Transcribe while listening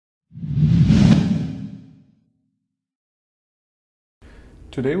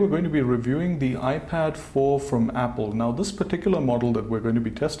Today we're going to be reviewing the iPad 4 from Apple. Now this particular model that we're going to be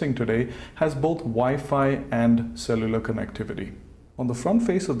testing today has both Wi-Fi and cellular connectivity. On the front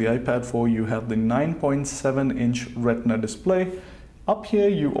face of the iPad 4 you have the 9.7-inch Retina display. Up here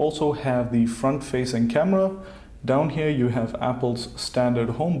you also have the front-facing camera. Down here you have Apple's standard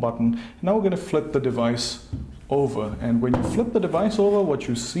home button. Now we're going to flip the device over, and when you flip the device over, what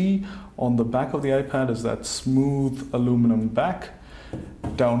you see on the back of the iPad is that smooth aluminum back.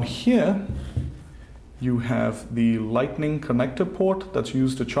 Down here you have the Lightning connector port that's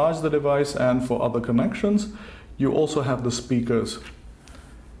used to charge the device and for other connections. You also have the speakers,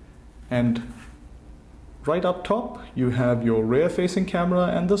 and right up top you have your rear facing camera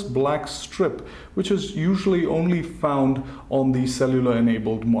and this black strip, which is usually only found on the cellular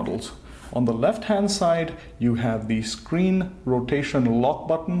enabled models. On the left hand side you have the screen rotation lock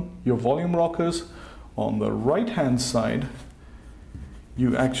button, your volume rockers. On the right hand side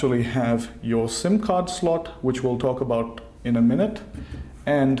you actually have your SIM card slot, which we'll talk about in a minute,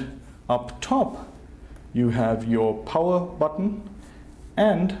 and up top you have your power button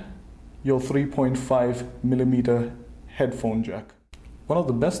and your 3.5mm headphone jack. One of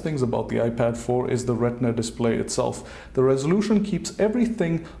the best things about the iPad 4 is the Retina display itself. The resolution keeps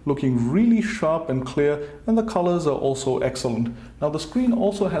everything looking really sharp and clear, and the colors are also excellent. Now the screen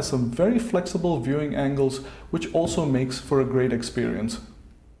also has some very flexible viewing angles, which also makes for a great experience.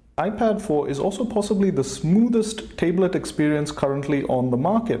 iPad 4 is also possibly the smoothest tablet experience currently on the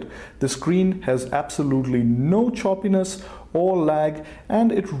market. The screen has absolutely no choppiness or lag,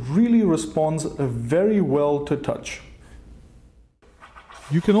 and it really responds very well to touch.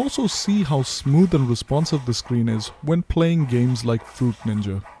 You can also see how smooth and responsive the screen is when playing games like Fruit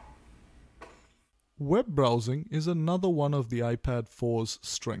Ninja. Web browsing is another one of the iPad 4's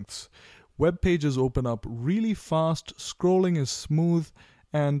strengths. Web pages open up really fast, scrolling is smooth,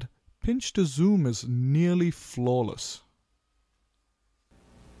 and pinch to zoom is nearly flawless.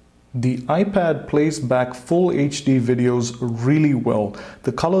 The iPad plays back full HD videos really well.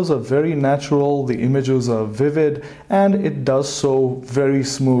 The colors are very natural, the images are vivid, and it does so very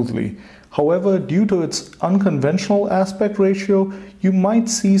smoothly. However, due to its unconventional aspect ratio, you might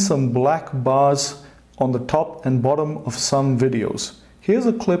see some black bars on the top and bottom of some videos. Here's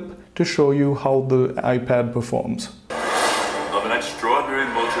a clip to show you how the iPad performs. Of an extraordinary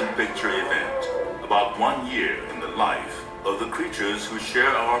motion picture event about 1 year in the life of the creatures who share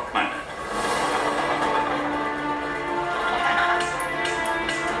our planet.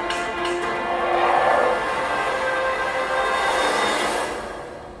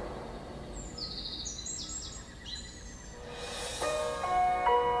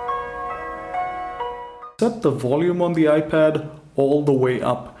 Set the volume on the iPad all the way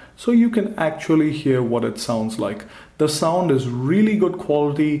up so you can actually hear what it sounds like. The sound is really good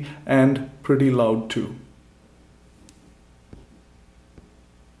quality and pretty loud too.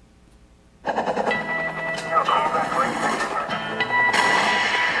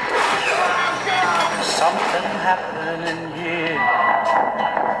 Something happening here.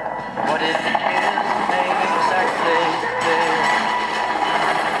 What it is ain't exactly clear.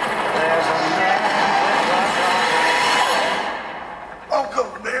 There's a man with a gun. I'm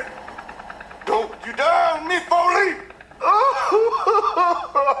coming, man. Don't you dare on me, Foley!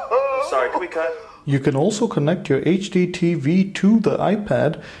 Sorry, can we cut? You can also connect your HD TV to the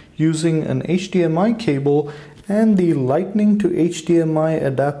iPad using an HDMI cable and the Lightning to HDMI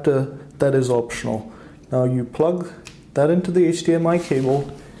adapter that is optional. Now you plug that into the HDMI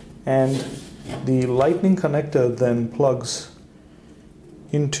cable, and the Lightning connector then plugs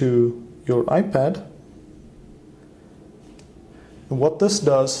into your iPad. And what this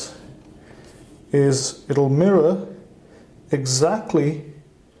does is it'll mirror exactly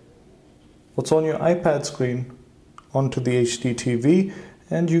what's on your iPad screen onto the HD TV,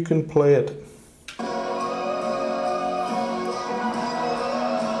 and you can play it.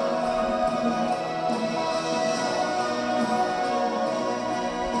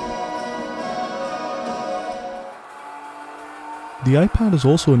 The iPad is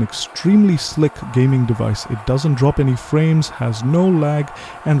also an extremely slick gaming device. It doesn't drop any frames, has no lag,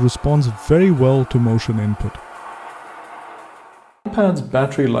 and responds very well to motion input. The iPad's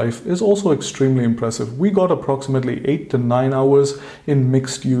battery life is also extremely impressive. We got approximately 8 to 9 hours in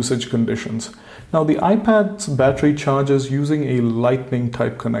mixed usage conditions. Now the iPad's battery charges using a Lightning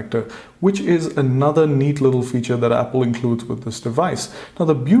type connector, which is another neat little feature that Apple includes with this device. Now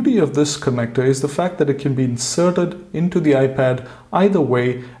the beauty of this connector is the fact that it can be inserted into the iPad either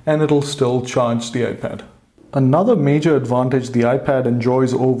way and it'll still charge the iPad. Another major advantage the iPad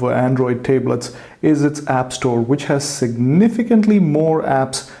enjoys over Android tablets is its App Store, which has significantly more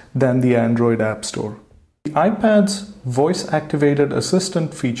apps than the Android App Store. The iPad's voice-activated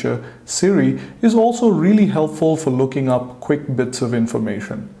assistant feature, Siri, is also really helpful for looking up quick bits of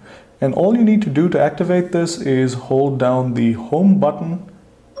information. And all you need to do to activate this is hold down the Home button.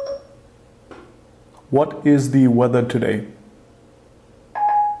 What is the weather today?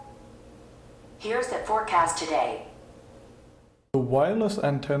 Here's the forecast today. The wireless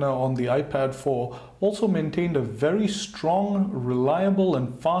antenna on the iPad 4 also maintained a very strong, reliable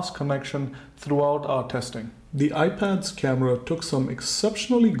and fast connection throughout our testing. The iPad's camera took some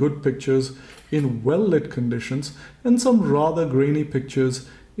exceptionally good pictures in well-lit conditions and some rather grainy pictures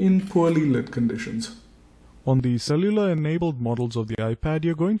in poorly lit conditions. On the cellular-enabled models of the iPad,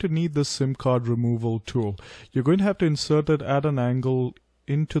 you're going to need the SIM card removal tool. You're going to have to insert it at an angle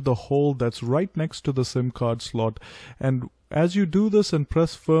into the hole that's right next to the SIM card slot, and as you do this and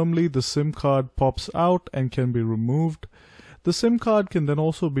press firmly, the SIM card pops out and can be removed. The SIM card can then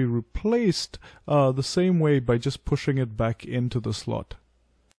also be replaced the same way by just pushing it back into the slot.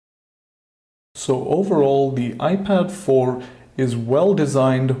 So overall, the iPad 4 is well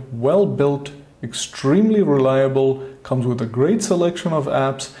designed, well built, extremely reliable, comes with a great selection of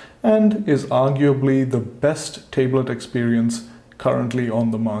apps, and is arguably the best tablet experience currently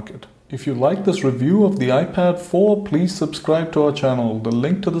on the market. If you like this review of the iPad 4, please subscribe to our channel. The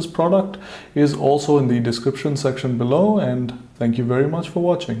link to this product is also in the description section below, and thank you very much for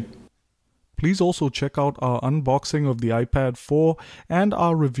watching. Please also check out our unboxing of the iPad 4 and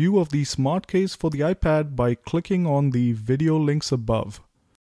our review of the smart case for the iPad by clicking on the video links above.